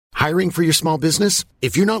Hiring for your small business?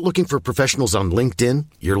 If you're not looking for professionals on LinkedIn,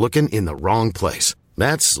 you're looking in the wrong place.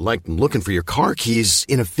 That's like looking for your car keys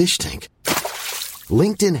in a fish tank.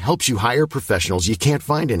 LinkedIn helps you hire professionals you can't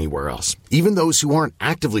find anywhere else, even those who aren't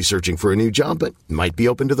actively searching for a new job but might be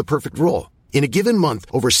open to the perfect role. In a given month,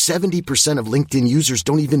 over 70% of LinkedIn users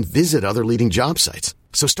don't even visit other leading job sites.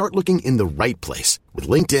 So start looking in the right place. With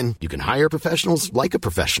LinkedIn, you can hire professionals like a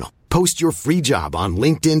professional. Post your free job on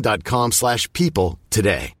linkedin.com/people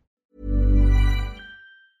today.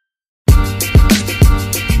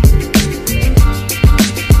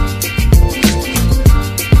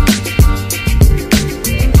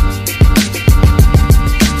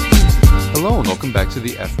 Hello and welcome back to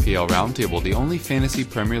the FPL Roundtable, the only fantasy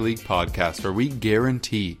Premier League podcast where we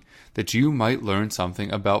guarantee that you might learn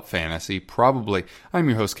something about fantasy, probably. I'm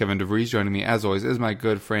your host, Kevin DeVries. Joining me, as always, is my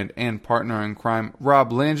good friend and partner in crime,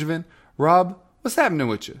 Rob Langevin. Rob, what's happening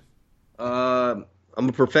with you? I'm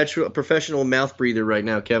a professional mouth breather right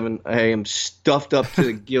now, Kevin. I am stuffed up to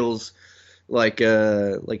the gills like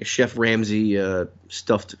a Chef Ramsay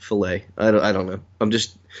stuffed fillet. I don't know.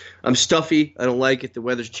 I'm stuffy. I don't like it. The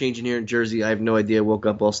weather's changing here in Jersey. I have no idea. I woke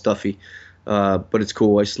up all stuffy. But it's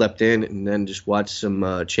cool. I slept in and then just watched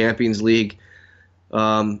some Champions League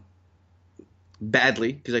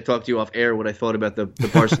badly because I talked to you off air what I thought about the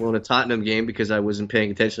Barcelona-Tottenham game because I wasn't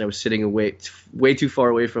paying attention. I was sitting way too far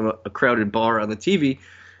away from a crowded bar on the TV.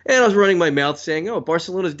 And I was running my mouth saying, oh,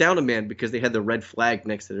 Barcelona's down a man because they had the red flag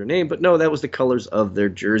next to their name. But no, that was the colors of their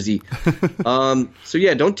jersey. So,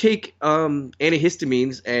 yeah, don't take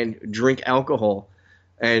antihistamines and drink alcohol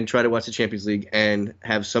and try to watch the Champions League and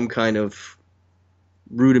have some kind of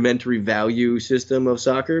rudimentary value system of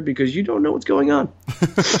soccer because you don't know what's going on.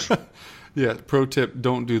 Yeah, pro tip,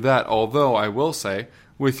 don't do that. Although I will say,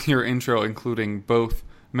 with your intro including both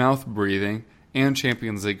mouth breathing and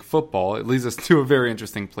Champions League football, it leads us to a very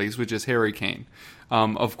interesting place, which is Harry Kane.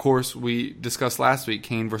 Of course, we discussed last week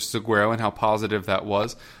Kane versus Aguero and how positive that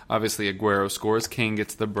was. Obviously, Aguero scores, Kane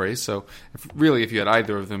gets the brace. So, if you had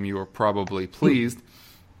either of them, you were probably pleased.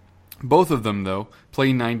 Both of them, though,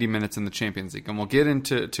 play 90 minutes in the Champions League. And we'll get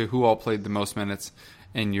into who all played the most minutes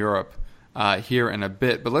in Europe here in a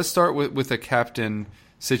bit. But let's start with a captain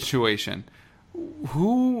situation.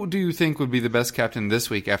 Who do you think would be the best captain this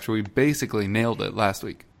week after we basically nailed it last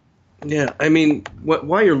week? Yeah, I mean,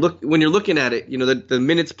 when you're looking at it, you know, the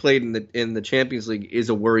minutes played in the Champions League is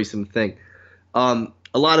a worrisome thing. A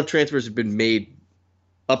lot of transfers have been made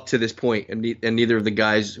up to this point, and neither of the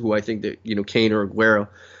guys who I think that, you know, Kane or Aguero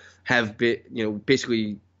have been, you know,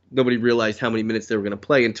 basically nobody realized how many minutes they were going to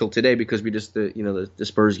play until today because the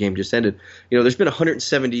Spurs game just ended. You know, there's been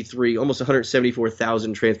 173, almost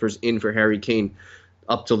 174,000 transfers in for Harry Kane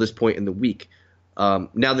up till this point in the week. Now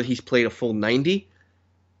that he's played a full 90,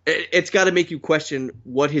 it's got to make you question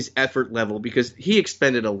what his effort level, because he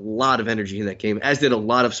expended a lot of energy in that game, as did a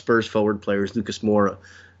lot of Spurs forward players, Lucas Moura,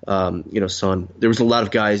 Son. There was a lot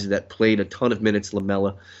of guys that played a ton of minutes,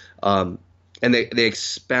 Lamela, and they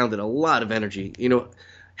expounded a lot of energy. You know,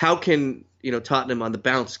 how can, you know, Tottenham on the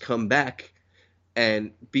bounce come back and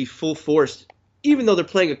be full force, even though they're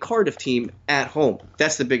playing a Cardiff team at home?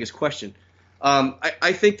 That's the biggest question.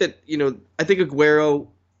 I think that, you know, I think Aguero,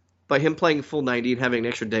 by him playing a full 90 and having an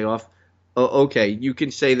extra day off, okay, you can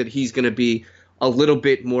say that he's going to be a little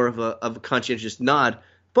bit more of a conscientious nod.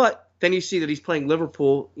 But then you see that he's playing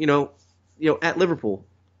Liverpool, you know, at Liverpool.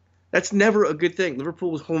 That's never a good thing.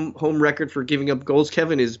 Liverpool's home record for giving up goals,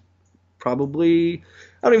 Kevin, is probably,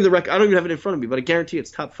 I don't even have it in front of me, but I guarantee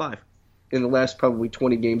it's top 5 in the last probably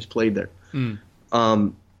 20 games played there.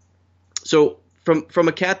 So from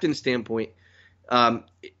a captain standpoint,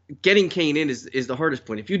 getting Kane in is the hardest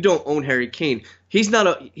point. If you don't own Harry Kane, he's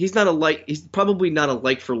probably not a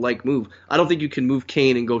like for like move. I don't think you can move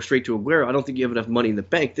Kane and go straight to Aguero. I don't think you have enough money in the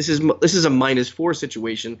bank. This is a -4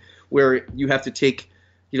 situation where you have to take,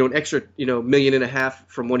 you know, an extra, you know, $1.5 million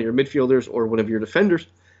from one of your midfielders or one of your defenders,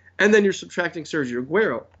 and then you're subtracting Sergio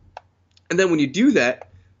Aguero. And then when you do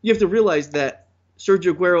that, you have to realize that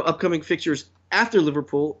Sergio Aguero upcoming fixtures after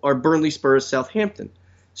Liverpool are Burnley, Spurs, Southampton.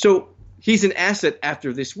 So he's an asset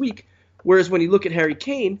after this week. Whereas when you look at Harry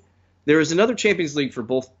Kane, there is another Champions League for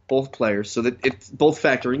both players, so that it's both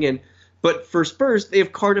factoring in. But for Spurs, they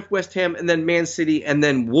have Cardiff, West Ham, and then Man City, and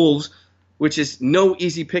then Wolves, which is no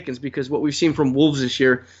easy pickings because what we've seen from Wolves this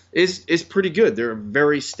year is pretty good. They're a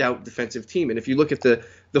very stout defensive team. And if you look at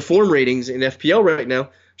the form ratings in FPL right now,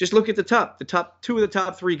 just look at the top. The top 2 of the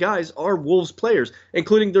top 3 guys are Wolves players,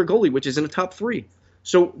 including their goalie, which is in the top 3.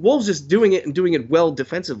 So Wolves is doing it and doing it well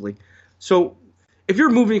defensively. So if you're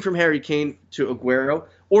moving from Harry Kane to Aguero,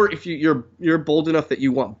 or if you're bold enough that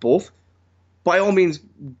you want both, by all means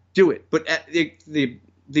do it. But at the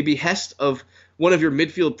behest of one of your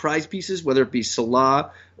midfield prize pieces, whether it be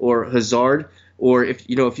Salah or Hazard, or if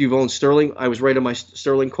you've owned Sterling. I was right on my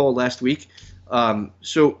Sterling call last week.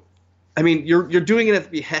 So, I mean, you're doing it at the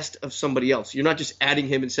behest of somebody else. You're not just adding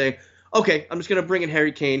him and saying, okay, I'm just going to bring in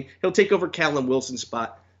Harry Kane. He'll take over Callum Wilson's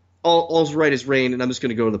spot. All's right as rain, and I'm just going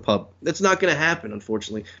to go to the pub. That's not going to happen,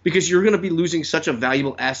 unfortunately, because you're going to be losing such a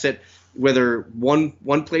valuable asset, whether one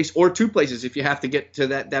place or two places, if you have to get to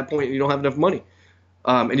that point and you don't have enough money,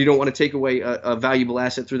 and you don't want to take away a valuable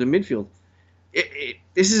asset through the midfield.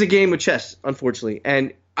 This is a game of chess, unfortunately,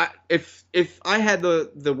 and if I had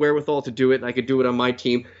the wherewithal to do it, and I could do it on my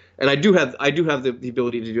team, and I do have the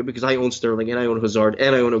ability to do it because I own Sterling and I own Hazard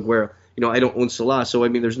and I own Aguero. I don't own Salah, so I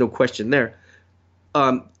mean, there's no question there.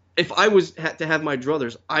 If I had to have my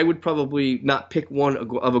druthers, I would probably not pick one of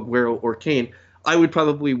Aguero or Kane. I would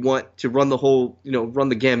probably want to run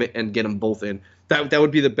the gamut and get them both in. That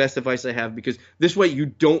would be the best advice I have, because this way you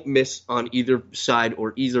don't miss on either side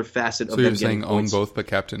or either facet of them. So you're saying own both but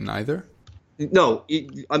captain neither? No,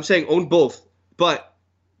 I'm saying own both, but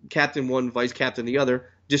captain one, vice captain the other.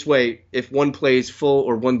 This way, if one plays full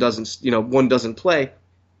or one doesn't play,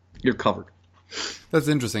 you're covered. That's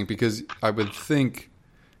interesting, because I would think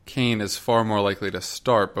Kane is far more likely to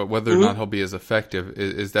start, but whether or not he'll be as effective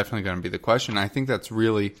is definitely going to be the question. I think that's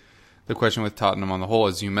really the question with Tottenham on the whole,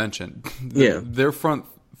 as you mentioned. Their front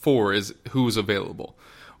four is who's available.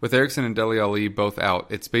 With Eriksen and Dele Alli both out,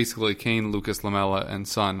 it's basically Kane, Lucas Lamela, and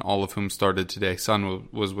Son, all of whom started today. Son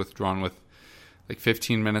was withdrawn with like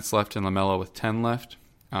 15 minutes left, and Lamela with 10 left,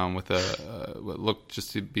 with what looked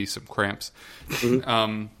just to be some cramps.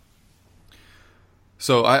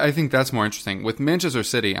 So I think that's more interesting. With Manchester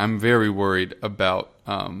City, I'm very worried about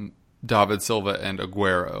David Silva and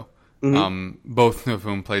Aguero, both of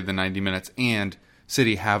whom played the 90 minutes, and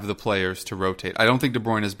City have the players to rotate. I don't think De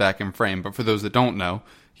Bruyne is back in frame, but for those that don't know,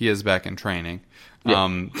 he is back in training.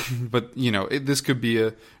 Yeah. But, this could be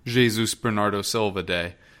a Jesus Bernardo Silva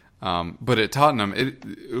day. But at Tottenham,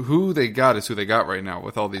 who they got is who they got right now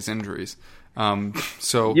with all these injuries.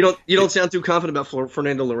 So you don't sound too confident about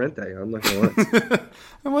Fernando Llorente. I'm not gonna lie.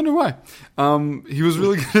 I wonder why. He was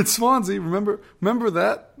really good at Swansea. Remember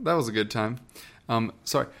that? That was a good time.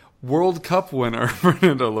 Sorry, World Cup winner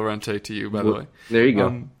Fernando Llorente to you, by the way. There you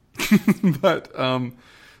go. But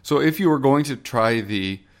so if you were going to try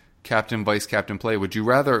the captain vice captain play, would you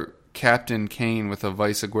rather captain Kane with a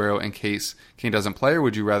vice Aguero in case Kane doesn't play, or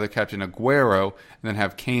would you rather captain Aguero and then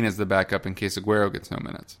have Kane as the backup in case Aguero gets no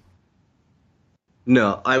minutes?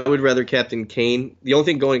 No, I would rather captain Kane. The only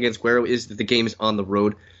thing going against Aguero is that the game is on the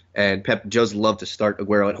road, and Pep does love to start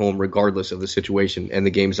Aguero at home regardless of the situation, and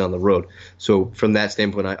the game is on the road. So from that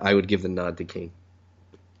standpoint, I would give the nod to Kane.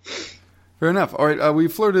 Fair enough. All right, we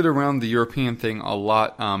flirted around the European thing a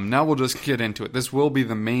lot. Now we'll just get into it. This will be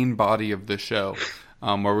the main body of the show,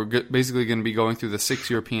 where we're basically going to be going through the 6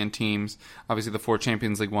 European teams. Obviously, the 4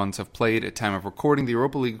 Champions League ones have played at time of recording. The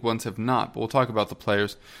Europa League ones have not, but we'll talk about the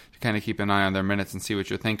players to kind of keep an eye on their minutes and see what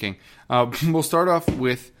you're thinking. We'll start off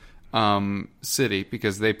with City,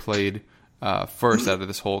 because they played first out of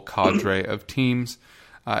this whole cadre of teams.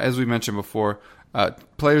 As we mentioned before,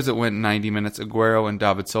 players that went 90 minutes, Aguero and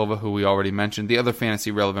David Silva, who we already mentioned. The other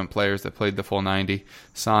fantasy-relevant players that played the full 90,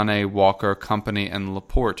 Sané, Walker, Kompany, and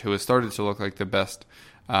Laporte, who has started to look like the best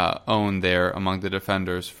own there among the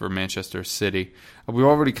defenders for Manchester City. We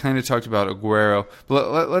already kind of talked about Aguero,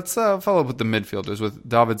 but let's follow up with the midfielders, with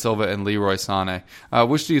David Silva and Leroy Sané.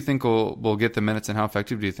 Which do you think will get the minutes, and how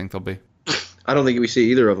effective do you think they'll be? I don't think we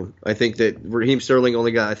see either of them. I think that Raheem Sterling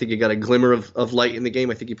he got a glimmer of light in the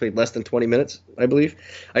game. I think he played less than 20 minutes, I believe.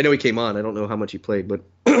 I know he came on. I don't know how much he played, but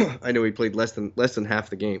I know he played less than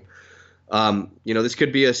half the game. This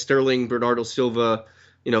could be a Sterling, Bernardo Silva,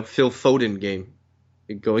 Phil Foden game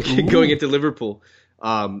going into Liverpool.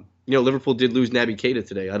 Liverpool did lose Naby Keita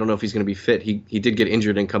today. I don't know if he's going to be fit. He did get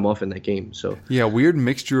injured and come off in that game. So yeah, weird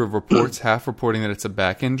mixture of reports, half reporting that it's a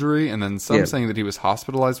back injury, and then some saying that he was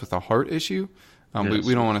hospitalized with a heart issue.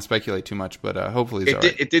 We don't want to speculate too much, but hopefully he's all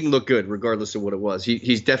right. It didn't look good, regardless of what it was.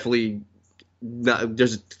 He's definitely not.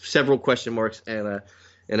 There's several question marks and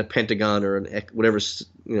a pentagon or whatever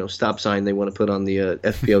stop sign they want to put on the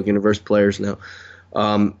FPL Universe players now.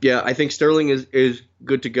 I think Sterling is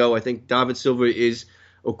good to go. I think David Silva is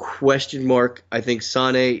a question mark. I think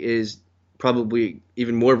Sané is probably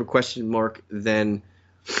even more of a question mark than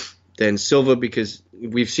Silva, because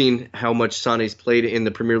we've seen how much Sané's played in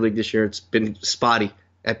the Premier League this year. It's been spotty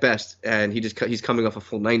at best, and he's coming off a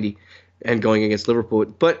full 90 and going against Liverpool.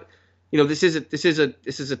 But this is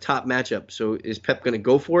a top matchup. So is Pep going to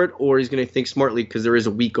go for it, or he's going to think smartly, because there is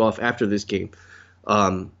a week off after this game?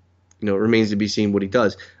 it remains to be seen what he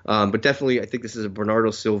does. But definitely, I think this is a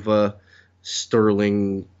Bernardo Silva,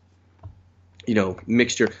 Sterling,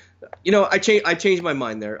 mixture. I changed my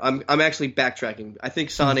mind there. I'm actually backtracking. I think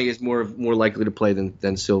Sane is more likely to play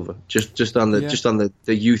than Silva. Just on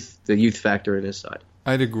the youth factor in his side.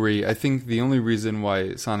 I'd agree. I think the only reason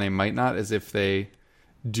why Sane might not is if they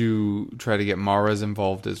do try to get Mahrez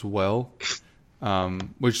involved as well,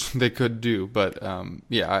 which they could do. But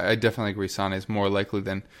I definitely agree. Sane is more likely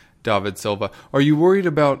than David Silva. Are you worried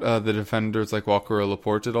about the defenders like Walker or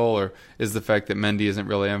Laporte at all, or is the fact that Mendy isn't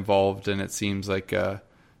really involved and it seems like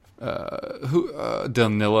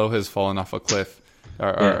Danilo has fallen off a cliff?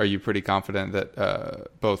 Are you pretty confident that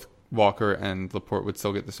both Walker and Laporte would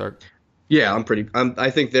still get the start? Yeah, I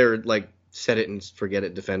think they're like set it and forget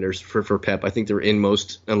it defenders for Pep. I think they're in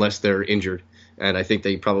most unless they're injured, and I think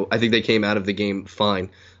they came out of the game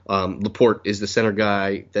fine. Laporte is the center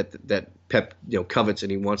guy that Pep covets,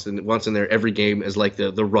 and he wants in there every game as like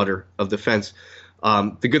the rudder of defense.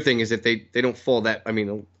 The good thing is that they don't fall that. I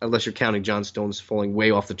mean, unless you're counting John Stones falling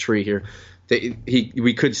way off the tree here,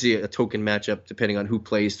 we could see a token matchup depending on who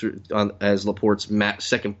plays as Laporte's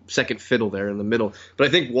second fiddle there in the middle. But I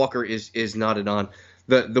think Walker is knotted on.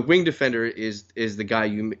 The wing defender is the guy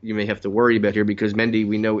you may have to worry about here because Mendy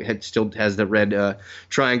we know still has the red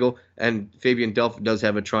triangle, and Fabian Delph does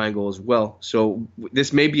have a triangle as well. So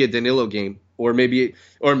this may be a Danilo game, or maybe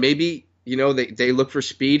they look for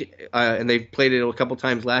speed, and they've played it a couple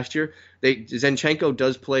times last year. Zinchenko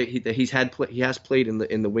does play. He has played in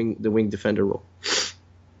the wing defender role.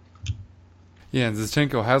 Yeah, and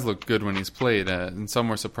Zinchenko has looked good when he's played, and some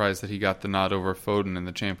were surprised that he got the nod over Foden in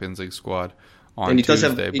the Champions League squad on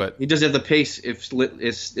Tuesday. He does have the pace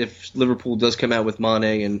if Liverpool does come out with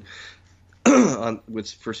Mane and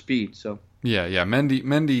for speed. So. Yeah.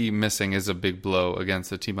 Mendy missing is a big blow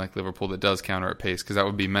against a team like Liverpool that does counter at pace, because that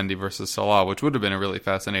would be Mendy versus Salah, which would have been a really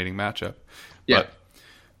fascinating matchup. Yeah. But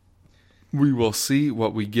we will see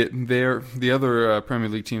what we get there. The other Premier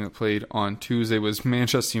League team that played on Tuesday was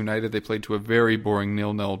Manchester United. They played to a very boring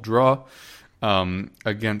 0-0 draw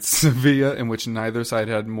against Sevilla, in which neither side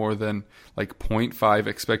had more than like 0.5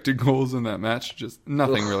 expected goals in that match. Just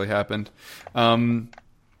nothing really happened.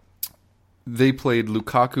 They played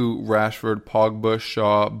Lukaku, Rashford, Pogba,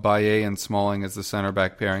 Shaw, Bailly, and Smalling as the center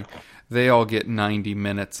back pairing. They all get 90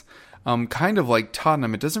 minutes. Kind of like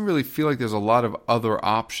Tottenham, it doesn't really feel like there's a lot of other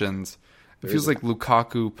options. It feels like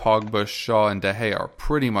Lukaku, Pogba, Shaw, and De Gea are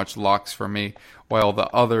pretty much locks for me, while the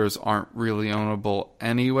others aren't really ownable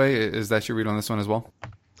anyway. Is that your read on this one as well?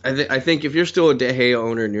 I think if you're still a De Gea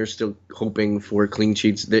owner and you're still hoping for clean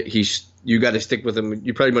sheets, that you got to stick with him.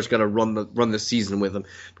 You pretty much got to run the season with him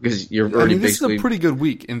because you're already. This is a pretty good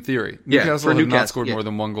week in theory. Newcastle have not scored more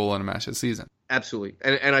than one goal in a match this season. Absolutely,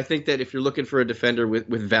 and I think that if you're looking for a defender with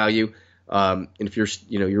value, and if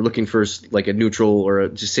you're looking for like a neutral or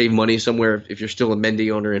to save money somewhere, if you're still a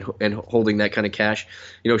Mendy owner and holding that kind of cash,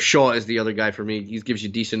 Shaw is the other guy for me. He gives you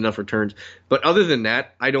decent enough returns. But other than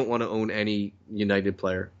that, I don't want to own any United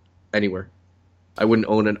player anywhere. I wouldn't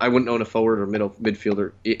own a forward or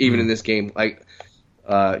midfielder even in this game. I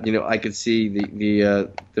could see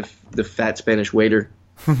the fat Spanish waiter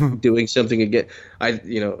doing something again.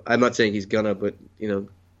 I'm not saying he's gonna, but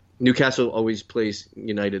Newcastle always plays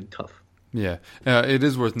United tough. Yeah, it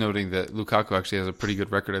is worth noting that Lukaku actually has a pretty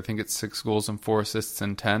good record. I think it's 6 goals and 4 assists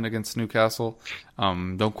in 10 against Newcastle.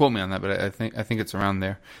 Don't quote me on that, but I think it's around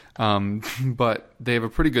there. But they have a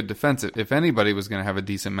pretty good defense. If anybody was going to have a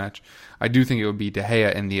decent match, I do think it would be De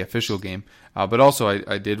Gea in the official game. But also,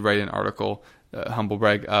 I did write an article, humble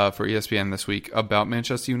brag, for ESPN this week about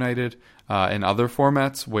Manchester United in other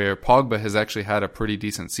formats, where Pogba has actually had a pretty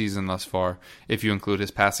decent season thus far, if you include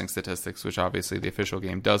his passing statistics, which obviously the official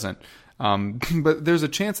game doesn't. But there's a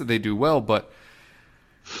chance that they do well, but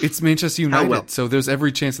it's Manchester United, so there's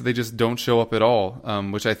every chance that they just don't show up at all,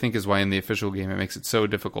 which I think is why in the official game it makes it so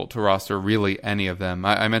difficult to roster really any of them.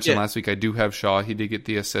 I mentioned last week I do have Shaw. He did get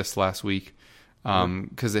the assist last week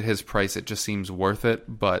because at his price it just seems worth it.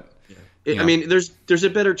 But I mean, there's a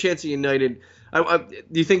better chance of United. Do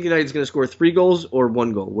you think United's going to score 3 goals or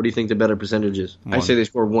 1 goal? What do you think the better percentage is? 1. I say they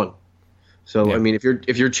score 1. So yeah. I mean, if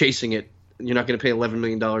you're chasing it, you're not going to pay $11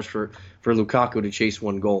 million for Lukaku to chase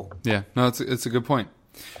 1 goal. Yeah, no, it's a good point.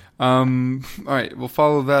 All right, we'll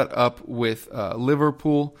follow that up with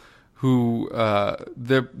Liverpool, who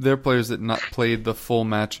their players that not played the full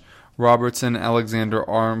match: Robertson,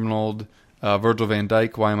 Alexander-Arnold, Virgil van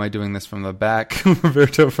Dijk. Why am I doing this from the back?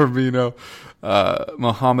 Roberto Firmino,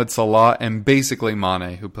 Mohamed Salah, and basically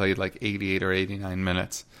Mane, who played like 88 or 89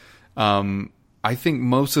 minutes. I think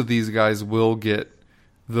most of these guys will get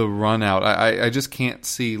the run out. I just can't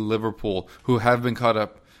see Liverpool, who have been caught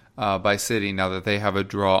up by City now that they have a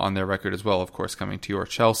draw on their record as well, of course, coming to your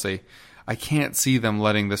Chelsea. I can't see them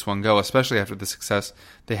letting this one go, especially after the success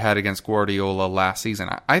they had against Guardiola last season.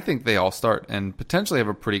 I think they all start and potentially have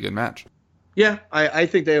a pretty good match. Yeah, I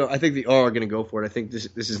think they are going to go for it. I think this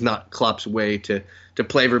is not Klopp's way to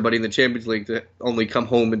play everybody in the Champions League, to only come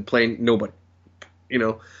home and play nobody. You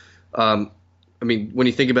know, I mean, when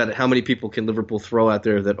you think about it, how many people can Liverpool throw out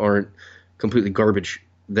there that aren't completely garbage?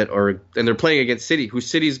 And they're playing against City, whose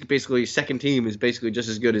City's basically second team is basically just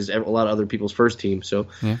as good as a lot of other people's first team. So,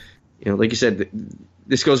 yeah. You know, like you said,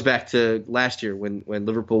 this goes back to last year when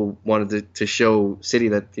Liverpool wanted to show City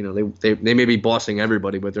that, you know, they may be bossing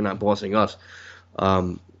everybody, but they're not bossing us.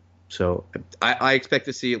 So I expect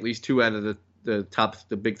to see at least two out of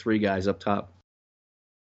the big three guys up top.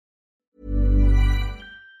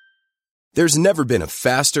 There's never been a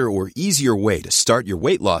faster or easier way to start your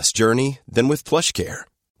weight loss journey than with PlushCare.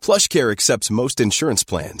 PlushCare accepts most insurance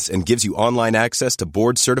plans and gives you online access to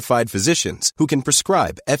board-certified physicians who can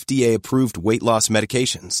prescribe FDA-approved weight loss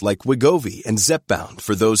medications like Wegovy and Zepbound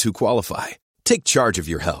for those who qualify. Take charge of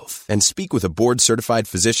your health and speak with a board-certified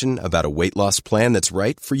physician about a weight loss plan that's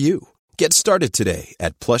right for you. Get started today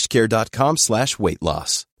at plushcare.com/weight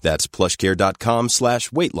loss. That's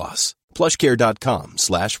plushcare.com/weight loss.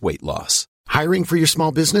 plushcare.com/weight loss. Hiring for your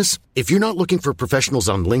small business? If you're not looking for professionals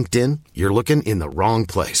on LinkedIn, you're looking in the wrong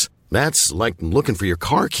place. That's like looking for your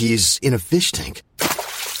car keys in a fish tank.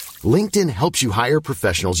 LinkedIn helps you hire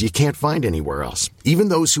professionals you can't find anywhere else, even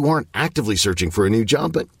those who aren't actively searching for a new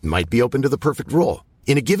job but might be open to the perfect role.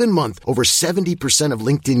 In a given month, over 70% of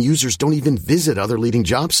LinkedIn users don't even visit other leading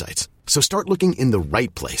job sites. So start looking in the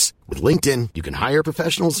right place. With LinkedIn, you can hire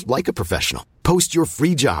professionals like a professional. Post your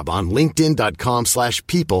free job on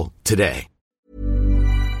linkedin.com/people today.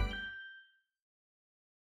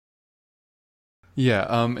 Yeah,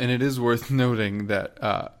 and it is worth noting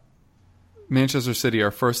that Manchester City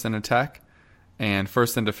are first in attack and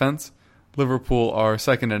first in defense. Liverpool are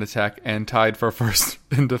second in attack and tied for first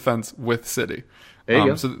in defense with City. There you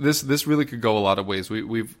go. So this really could go a lot of ways.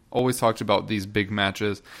 We've always talked about these big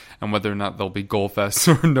matches and whether or not they'll be goal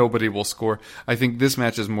fests or nobody will score. I think this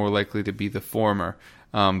match is more likely to be the former,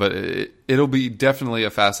 but it'll be definitely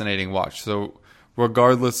a fascinating watch. So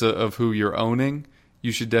regardless of who you're owning,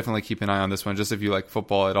 you should definitely keep an eye on this one, just if you like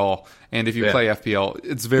football at all. And if you play FPL,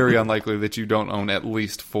 it's very unlikely that you don't own at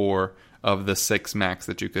least 4 of the 6 max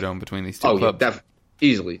that you could own between these two clubs. Yeah,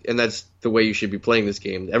 easily. And that's the way you should be playing this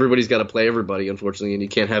game. Everybody's got to play everybody, unfortunately, and you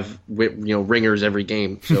can't have ringers every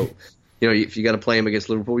game. So, if you got to play them against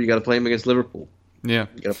Liverpool, you got to play them against Liverpool. Yeah.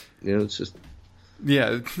 It's just...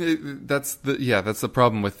 Yeah, that's the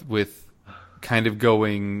problem with kind of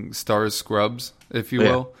going stars scrubs, if you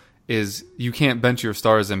will. Is you can't bench your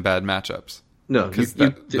stars in bad matchups. No, because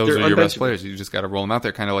those are your best players. You just got to roll them out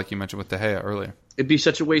there, kind of like you mentioned with De Gea earlier. It'd be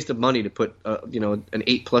such a waste of money to put an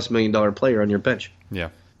 $8+ million player on your bench.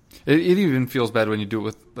 Yeah, it even feels bad when you do it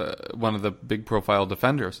with one of the big profile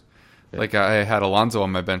defenders. Yeah. Like I had Alonso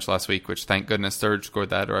on my bench last week, which thank goodness Sturridge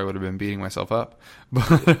scored that, or I would have been beating myself up.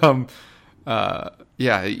 But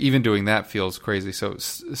even doing that feels crazy. So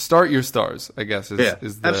start your stars, I guess,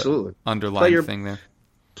 is the absolutely underlying thing there.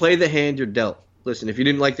 Play the hand you're dealt. Listen, if you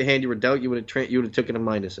didn't like the hand you were dealt, you would have taken a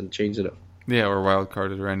minus and changed it up. Yeah, or wild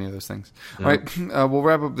carded or any of those things. Yeah. All right, we'll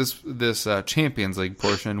wrap up this Champions League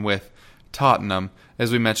portion with Tottenham.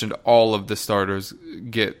 As we mentioned, all of the starters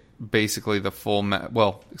get basically the full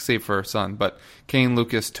well, save for Son, but Kane,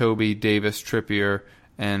 Lucas, Toby, Davis, Trippier,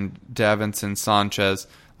 and Davinson Sanchez.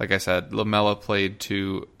 Like I said, Lamela played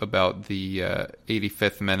to about the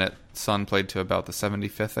 85th minute. Son played to about the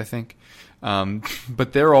 75th, I think.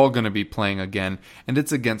 But they're all going to be playing again, and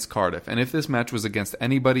it's against Cardiff. And if this match was against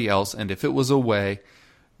anybody else, and if it was away,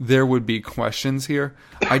 there would be questions here.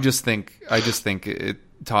 I just think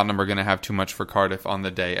Tottenham are going to have too much for Cardiff on the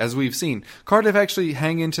day. As we've seen, Cardiff actually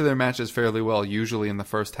hang into their matches fairly well, usually in the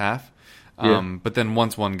first half. But then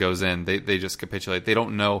once one goes in, they just capitulate. They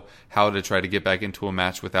don't know how to try to get back into a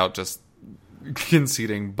match without just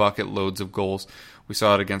conceding bucket loads of goals. We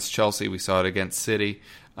saw it against Chelsea. We saw it against City.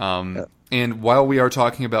 And while we are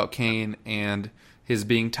talking about Kane and his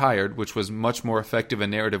being tired, which was much more effective a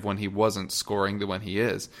narrative when he wasn't scoring than when he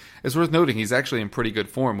is, it's worth noting he's actually in pretty good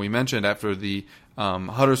form. We mentioned after the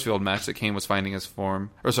Huddersfield match that Kane was finding his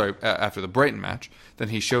form, after the Brighton match, then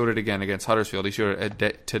he showed it again against Huddersfield. He showed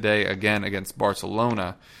it today again against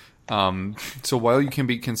Barcelona. So while you can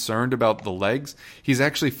be concerned about the legs, he's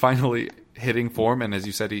actually finally hitting form, and as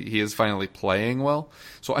you said, he is finally playing well.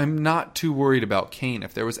 So I'm not too worried about Kane.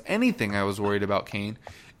 If there was anything I was worried about Kane,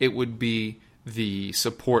 it would be the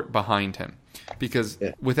support behind him. Because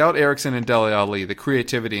without Eriksen and Dele Alli, the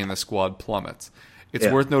creativity in the squad plummets. It's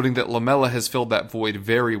worth noting that Lamela has filled that void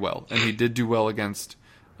very well, and he did do well against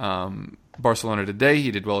Barcelona today.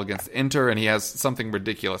 He did well against Inter, and he has something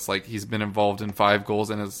ridiculous. Like, he's been involved in 5 goals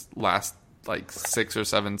in his last 6 or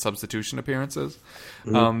 7 substitution appearances.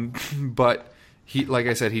 But he, like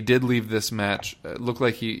I said, he did leave this match. It looked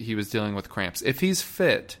like he was dealing with cramps. If he's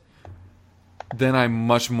fit, then I'm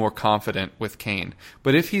much more confident with Kane.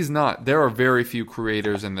 But if he's not, there are very few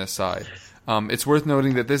creators in this side. It's worth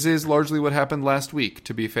noting that this is largely what happened last week,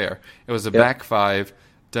 to be fair. It was a back 5,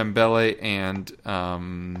 Dembele and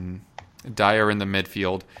Dyer in the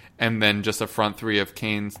midfield, and then just a front 3 of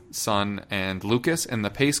Kane, Son, and Lucas. And the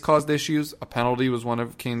pace caused issues. A penalty was one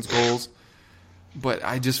of Kane's goals. But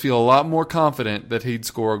I just feel a lot more confident that he'd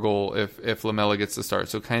score a goal if Lamela gets the start.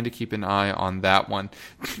 So kind of keep an eye on that one.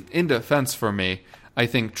 In defense for me, I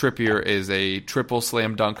think Trippier is a triple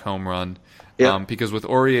slam dunk home run. Because with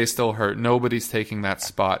Aurier still hurt, nobody's taking that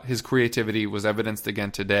spot. His creativity was evidenced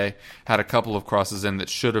again today. Had a couple of crosses in that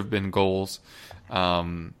should have been goals.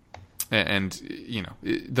 And you know,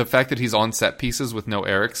 the fact that he's on set pieces with no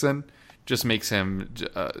Eriksen just makes him...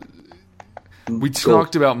 we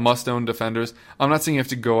talked about must-own defenders. I'm not saying you have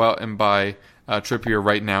to go out and buy Trippier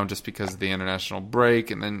right now just because of the international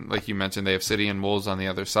break. And then, like you mentioned, they have City and Wolves on the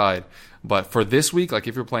other side. But for this week, like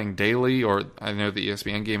if you're playing daily, or I know the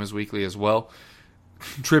ESPN game is weekly as well,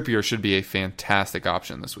 Trippier should be a fantastic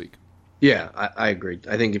option this week. Yeah, I agree.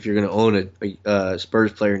 I think if you're going to own a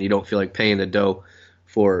Spurs player and you don't feel like paying the dough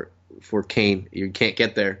for Kane, you can't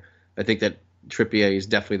get there. I think that Trippier is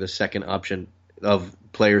definitely the second option of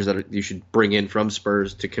players that you should bring in from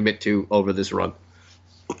Spurs to commit to over this run.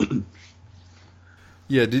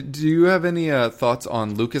 Yeah, do you have any thoughts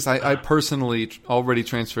on Lucas? I personally already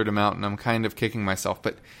transferred him out, and I'm kind of kicking myself.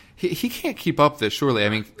 But he can't keep up this, surely. I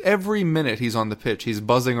mean, every minute he's on the pitch, he's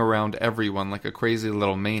buzzing around everyone like a crazy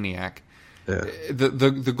little maniac. Yeah.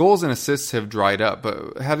 The goals and assists have dried up,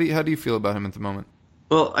 but how do you feel about him at the moment?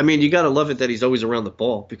 Well, I mean, you got to love it that he's always around the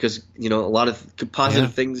ball because, you know, a lot of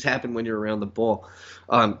positive things happen when you're around the ball.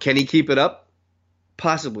 Can he keep it up?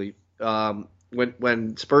 Possibly.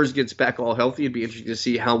 When Spurs gets back all healthy, it'd be interesting to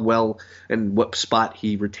see how well and what spot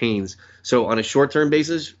he retains. So on a short-term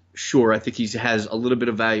basis, sure, I think he has a little bit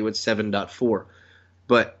of value at 7.4.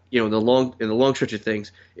 But, you know, in the long stretch of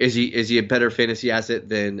things, is he a better fantasy asset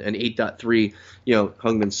than an 8.3, you know,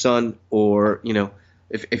 Heung-min Son, or, you know,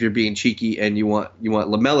 if you're being cheeky and you want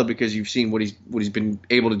Lamela because you've seen what he's been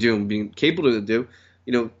able to do and being capable to do,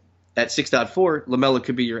 you know, at 6.4, Lamela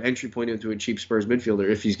could be your entry point into a cheap Spurs midfielder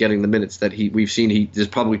if he's getting the minutes that we've seen he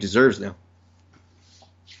probably deserves now.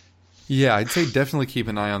 Yeah, I'd say definitely keep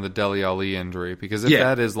an eye on the Dele Alli injury because if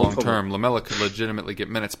that is long term, Lamela could legitimately get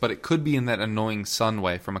minutes, but it could be in that annoying Son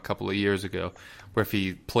way from a couple of years ago, where if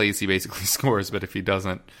he plays, he basically scores, but if he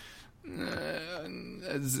doesn't,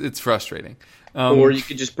 it's frustrating. Or you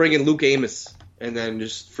could just bring in Luke Amos and then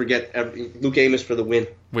just forget Luke Amos for the win.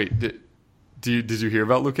 Wait, did you hear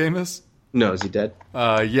about Luke Amos? No, is he dead?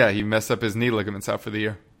 Yeah, he messed up his knee ligaments out for the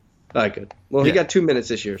year. All right, good. Well, he got 2 minutes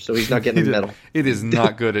this year, so he's not getting the medal. It is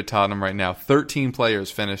not good at Tottenham right now. 13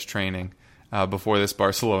 players finished training before this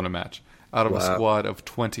Barcelona match out of a squad of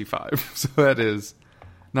 25. So that is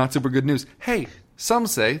not super good news. Hey, some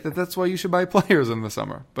say that that's why you should buy players in the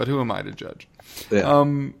summer, but who am I to judge? Yeah.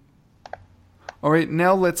 All right,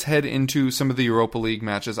 now let's head into some of the Europa League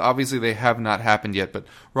matches. Obviously, they have not happened yet, but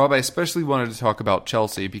Rob, I especially wanted to talk about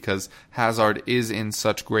Chelsea because Hazard is in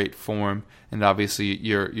such great form, and obviously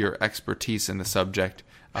your expertise in the subject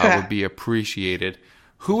would be appreciated.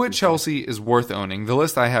 Who at Chelsea is worth owning? The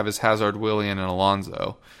list I have is Hazard, Willian, and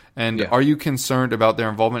Alonso. And are you concerned about their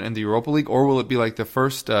involvement in the Europa League, or will it be like the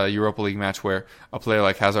first Europa League match where a player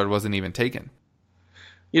like Hazard wasn't even taken?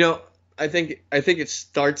 You know, I think it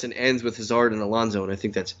starts and ends with Hazard and Alonso, and I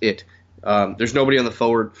think that's it. There's nobody on the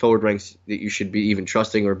forward ranks that you should be even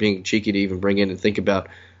trusting or being cheeky to even bring in and think about.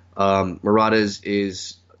 Morata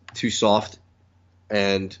is too soft,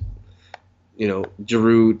 and you know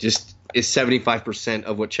Giroud just is 75%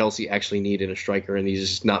 of what Chelsea actually need in a striker, and he's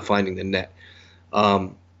just not finding the net.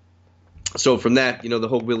 So from that, you know, the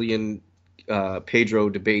whole Willian Pedro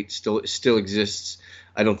debate still exists.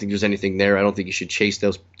 I don't think there's anything there. I don't think you should chase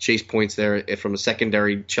points there. If from a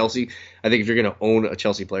secondary Chelsea, I think if you're going to own a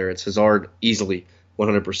Chelsea player, it's Hazard easily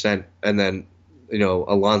 100%, and then you know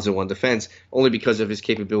Alonso on defense only because of his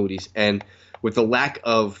capabilities and with the lack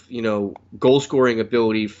of goal scoring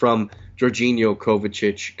ability from Jorginho,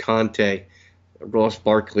 Kovacic, Conte, Ross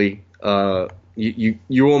Barkley.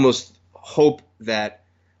 You almost hope that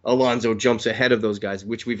Alonso jumps ahead of those guys,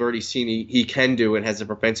 which we've already seen he can do and has the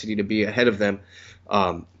propensity to be ahead of them,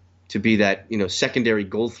 to be that secondary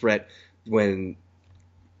goal threat when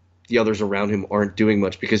the others around him aren't doing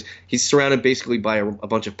much, because he's surrounded basically by a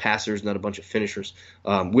bunch of passers, not a bunch of finishers.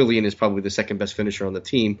 Willian is probably the second best finisher on the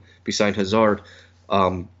team beside Hazard.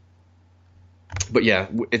 But yeah,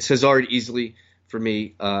 it's Hazard easily for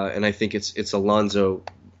me, and I think it's Alonso,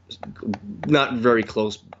 not very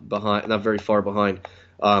close behind, not very far behind.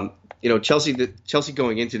 Chelsea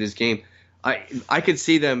going into this game, I could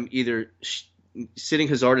see them either sitting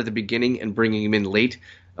Hazard at the beginning and bringing him in late.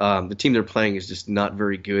 The team they're playing is just not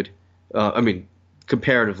very good.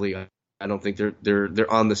 Comparatively, I don't think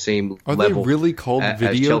they're on the same level. Are they really called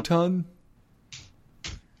Videoton?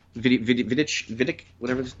 Vidic,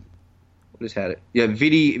 whatever. I just had it. Yeah,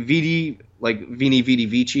 Vidi, like Vini Vidi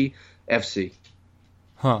Vici FC.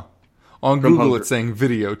 Huh. On From Google, Hungary. it's saying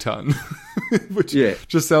Videoton, which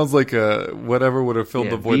just sounds like whatever would have filled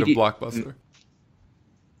the void of Blockbuster.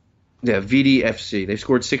 Yeah, VDFC. They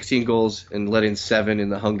scored 16 goals and let in 7 in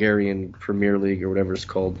the Hungarian Premier League or whatever it's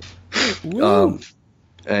called. Listen,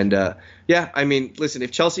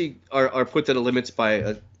 if Chelsea are put to the limits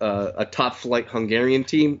by a top flight Hungarian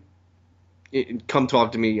team, come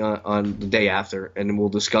talk to me on the day after, and we'll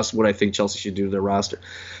discuss what I think Chelsea should do to their roster.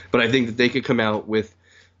 But I think that they could come out with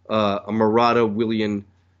a Morata, Willian,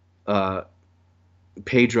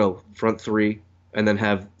 Pedro front three, and then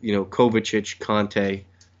have Kovacic, Conte,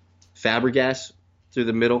 Fabregas through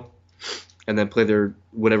the middle, and then play their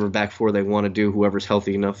whatever back four they want to do. Whoever's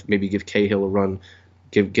healthy enough, maybe give Cahill a run,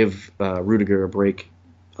 give Rudiger a break.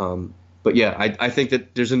 But yeah, I think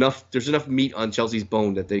that there's enough meat on Chelsea's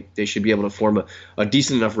bone that they should be able to form a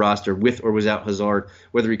decent enough roster with or without Hazard,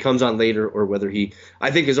 whether he comes on later or whether I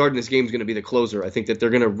think Hazard in this game is going to be the closer. I think that they're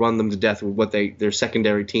going to run them to death with their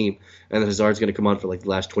secondary team, and then Hazard's going to come on for like the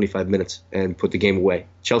last 25 minutes and put the game away.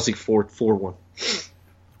 Chelsea 4-1.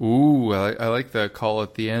 Ooh, I like the call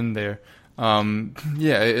at the end there.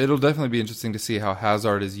 It'll definitely be interesting to see how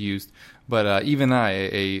Hazard is used. But even I,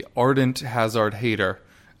 a ardent Hazard hater,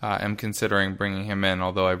 am considering bringing him in,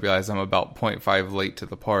 although I realize I'm about 0.5 late to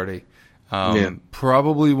the party.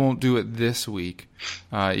 Probably won't do it this week,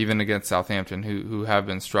 even against Southampton, who have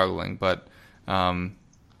been struggling. But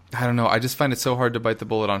I don't know. I just find it so hard to bite the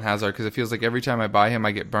bullet on Hazard because it feels like every time I buy him,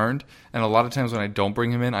 I get burned. And a lot of times when I don't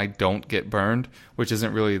bring him in, I don't get burned, which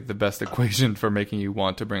isn't really the best equation for making you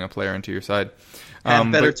want to bring a player into your side.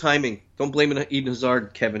 Have better timing. Don't blame it on Eden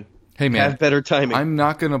Hazard, Kevin. Hey, man. Have better timing. I'm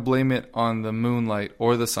not going to blame it on the moonlight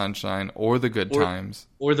or the sunshine or the good times.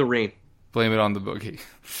 Or the rain. Blame it on the boogie.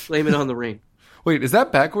 Blame it on the rain. Wait, is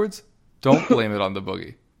that backwards? Don't blame it on the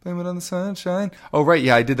boogie. Blame it on the sunshine. Oh, right.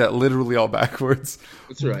 Yeah, I did that literally all backwards.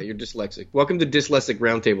 That's right. You're dyslexic. Welcome to Dyslexic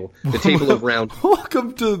Roundtable, the table of round.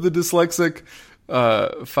 Welcome to the dyslexic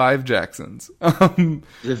 5 Jacksons.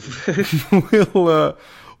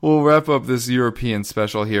 We'll wrap up this European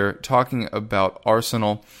special here talking about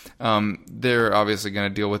Arsenal. They're obviously going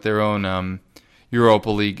to deal with their own Europa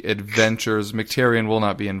League adventures. Mkhitaryan will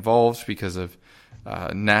not be involved because of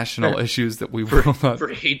national issues that we will not... For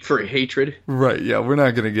hatred. Right, yeah, we're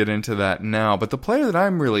not going to get into that now. But the player that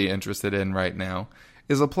I'm really interested in right now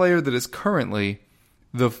is a player that is currently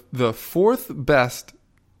the fourth best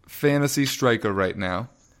fantasy striker right now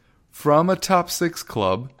from a top 6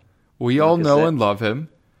 club. We all know and love him.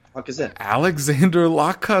 Lacazette. Alexander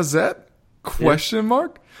Lacazette? Question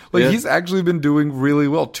mark? He's actually been doing really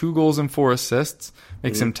well. 2 goals and 4 assists.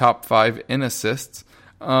 Makes him top 5 in assists.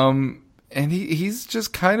 And he's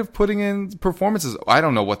just kind of putting in performances. I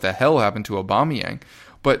don't know what the hell happened to Aubameyang,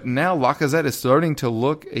 but now Lacazette is starting to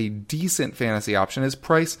look a decent fantasy option. His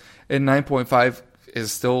price at 9.5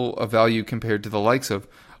 is still a value compared to the likes of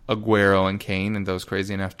Aguero and Kane and those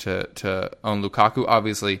crazy enough to own Lukaku.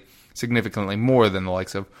 Obviously, significantly more than the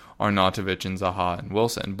likes of Arnautovic and Zaha and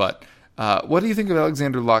Wilson. But what do you think of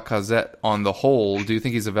Alexander Lacazette on the whole? Do you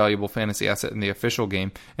think he's a valuable fantasy asset in the official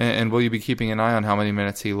game? And will you be keeping an eye on how many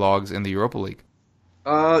minutes he logs in the Europa League?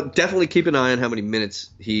 Definitely keep an eye on how many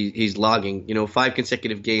minutes he's logging. 5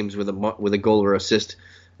 consecutive games with a goal or assist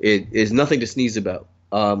is nothing to sneeze about.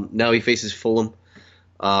 Now he faces Fulham.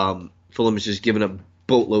 Fulham is just giving up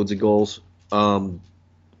boatloads of goals. I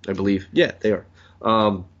believe. Yeah, they are.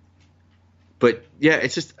 But yeah,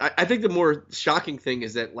 it's just I think the more shocking thing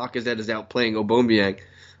is that Lacazette is outplaying Aubameyang.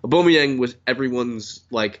 Aubameyang was everyone's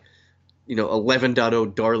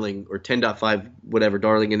 11.0 darling or 10.5 whatever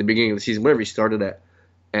darling in the beginning of the season, whatever he started at.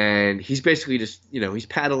 And he's basically just he's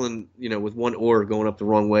paddling with one oar going up the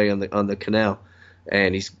wrong way on the canal,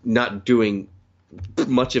 and he's not doing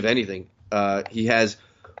much of anything. He has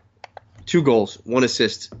 2 goals, 1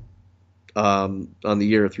 assist on the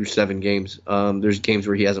year through 7 games. There's games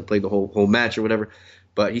where he hasn't played the whole match or whatever,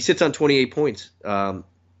 but he sits on 28 points. I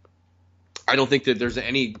don't think that there's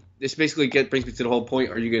any. This basically brings me to the whole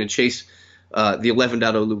point. Are you going to chase the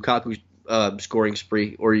 11.0 Lukaku scoring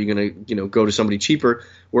spree, or are you going to go to somebody cheaper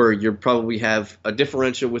where you probably have a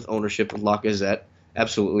differential with ownership with Lacazette?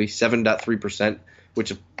 Absolutely, 7.3%,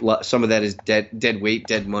 which some of that is dead weight,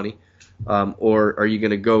 dead money. Or are you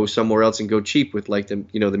going to go somewhere else and go cheap with like the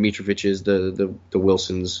Mitroviches, the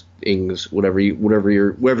Wilsons, Ings, whatever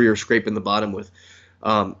you're scraping the bottom with?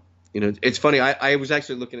 It's funny. I was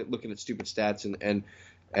actually looking at stupid stats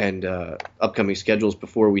and upcoming schedules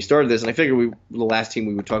before we started this, and I figured the last team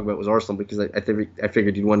we would talk about was Arsenal because I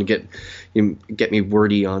figured you'd want to get me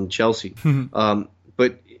wordy on Chelsea.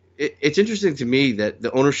 But it's interesting to me that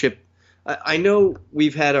the ownership. I know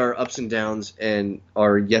we've had our ups and downs and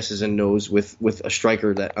our yeses and nos with a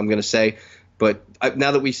striker that I'm going to say, but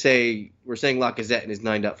now that we're saying Lacazette and his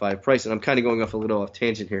 9.5 price, and I'm kind of going off a little off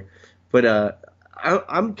tangent here, but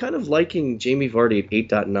I'm kind of liking Jamie Vardy at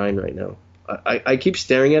 8.9 right now. I keep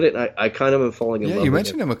staring at it, and I kind of am falling in love with it. Yeah, you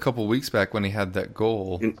mentioned him a couple weeks back when he had that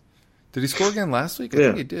goal. Did he score again last week? I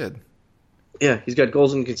think he did. Yeah, he's got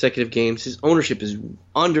goals in consecutive games. His ownership is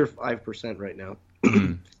under 5% right now.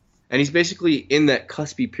 And he's basically in that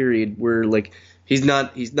cuspy period where like he's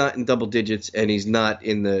not in double digits and he's not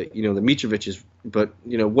in the the Mitroviches. But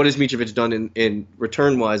what has Mitrovic done in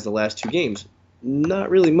return wise the last 2 games? Not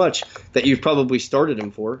really much that you've probably started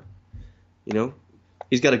him for.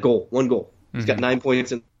 He's got 1 goal. He's got 9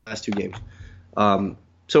 points in the last 2 games.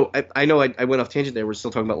 So I know I went off tangent there. We're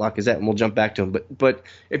still talking about Lacazette, and we'll jump back to him. But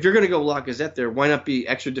if you're going to go Lacazette there, why not be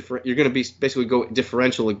extra different? You're going to be basically go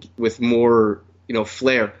differential with more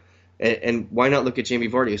flair. And why not look at Jamie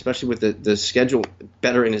Vardy, especially with the schedule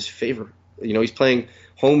better in his favor? He's playing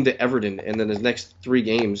home to Everton, and then his next 3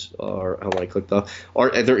 games are how I clicked off.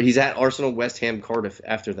 He's at Arsenal, West Ham, Cardiff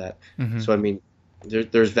after that. So I mean,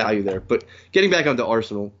 there's value there. But getting back onto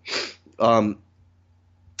Arsenal, I'm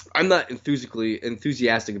not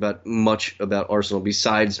enthusiastic about much about Arsenal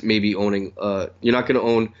besides maybe owning. You're not going to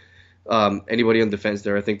own anybody on defense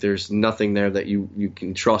there. I think there's nothing there that you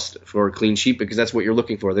can trust for a clean sheet because that's what you're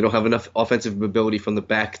looking for. They don't have enough offensive ability from the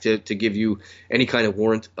back to give you any kind of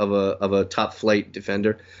warrant of a top flight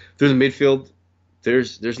defender. Through the midfield,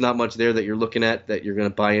 there's not much there that you're looking at that you're going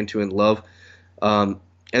to buy into and love. And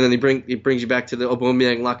then it brings you back to the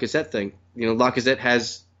Aubameyang Lacazette thing. Lacazette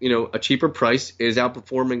has a cheaper price, is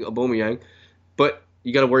outperforming Aubameyang, but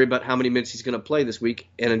you got to worry about how many minutes he's going to play this week,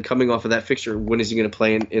 and then coming off of that fixture, when is he going to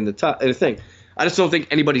play in the top? And the thing, I just don't think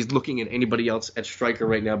anybody's looking at anybody else at striker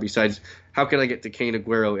right now besides how can I get to Kane,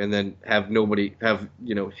 Aguero, and then have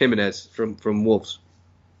Jimenez from Wolves.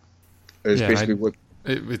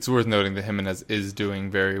 It's worth noting that Jimenez is doing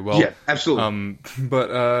very well. Yeah, absolutely.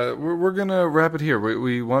 But we're gonna wrap it here.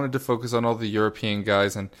 We wanted to focus on all the European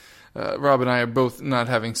guys, and Rob and I are both not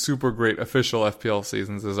having super great official FPL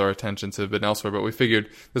seasons as our attentions have been elsewhere, but we figured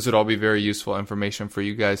this would all be very useful information for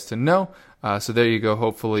you guys to know. So there you go.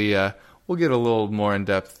 Hopefully we'll get a little more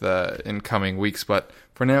in-depth in coming weeks, but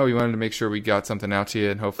for now we wanted to make sure we got something out to you,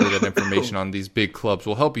 and hopefully that information on these big clubs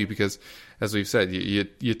will help you because, as we've said,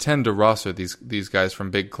 you tend to roster these guys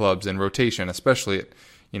from big clubs in rotation, especially at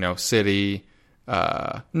City.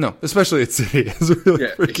 Especially at City. It's really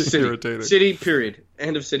freaking irritating. City, period.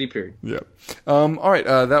 End of City, period. Yeah. All right.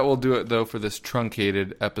 That will do it, though, for this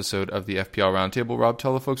truncated episode of the FPL Roundtable. Rob,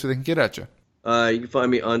 tell the folks where they can get at you. You can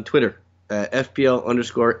find me on Twitter,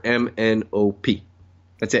 FPL_MNOP.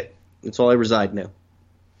 That's it. That's all I reside now,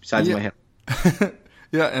 besides my house.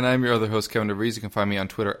 Yeah, and I'm your other host, Kevin DeVries. You can find me on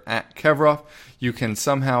Twitter at Kevroff. You can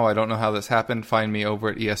somehow, I don't know how this happened, find me over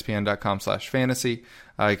at ESPN.com/fantasy.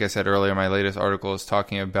 Like I said earlier, my latest article is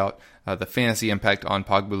talking about the fantasy impact on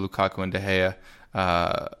Pogba, Lukaku, and De Gea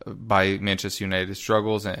by Manchester United's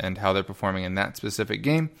struggles and how they're performing in that specific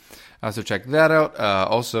game. So check that out.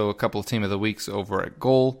 Also, a couple of Team of the Weeks over at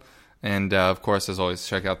Goal. And, of course, as always,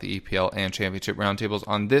 check out the EPL and Championship Roundtables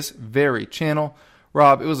on this very channel.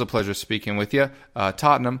 Rob, it was a pleasure speaking with you.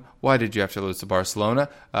 Tottenham, why did you have to lose to Barcelona?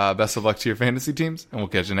 Best of luck to your fantasy teams, and we'll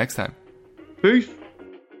catch you next time. Peace.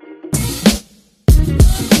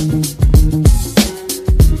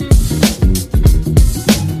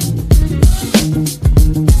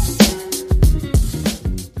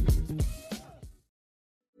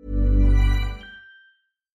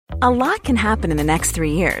 A lot can happen in the next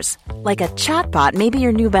 3 years. Like a chatbot may be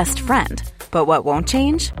your new best friend. But what won't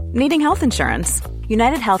change? Needing health insurance.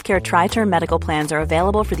 United Healthcare Tri-Term Medical Plans are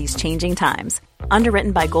available for these changing times.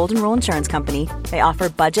 Underwritten by Golden Rule Insurance Company, they offer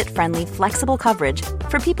budget-friendly, flexible coverage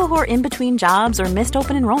for people who are in between jobs or missed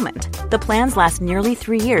open enrollment. The plans last nearly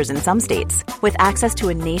 3 years in some states, with access to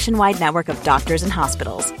a nationwide network of doctors and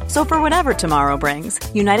hospitals. So for whatever tomorrow brings,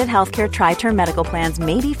 United Healthcare Tri-Term Medical Plans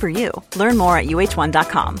may be for you. Learn more at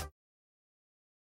uh1.com.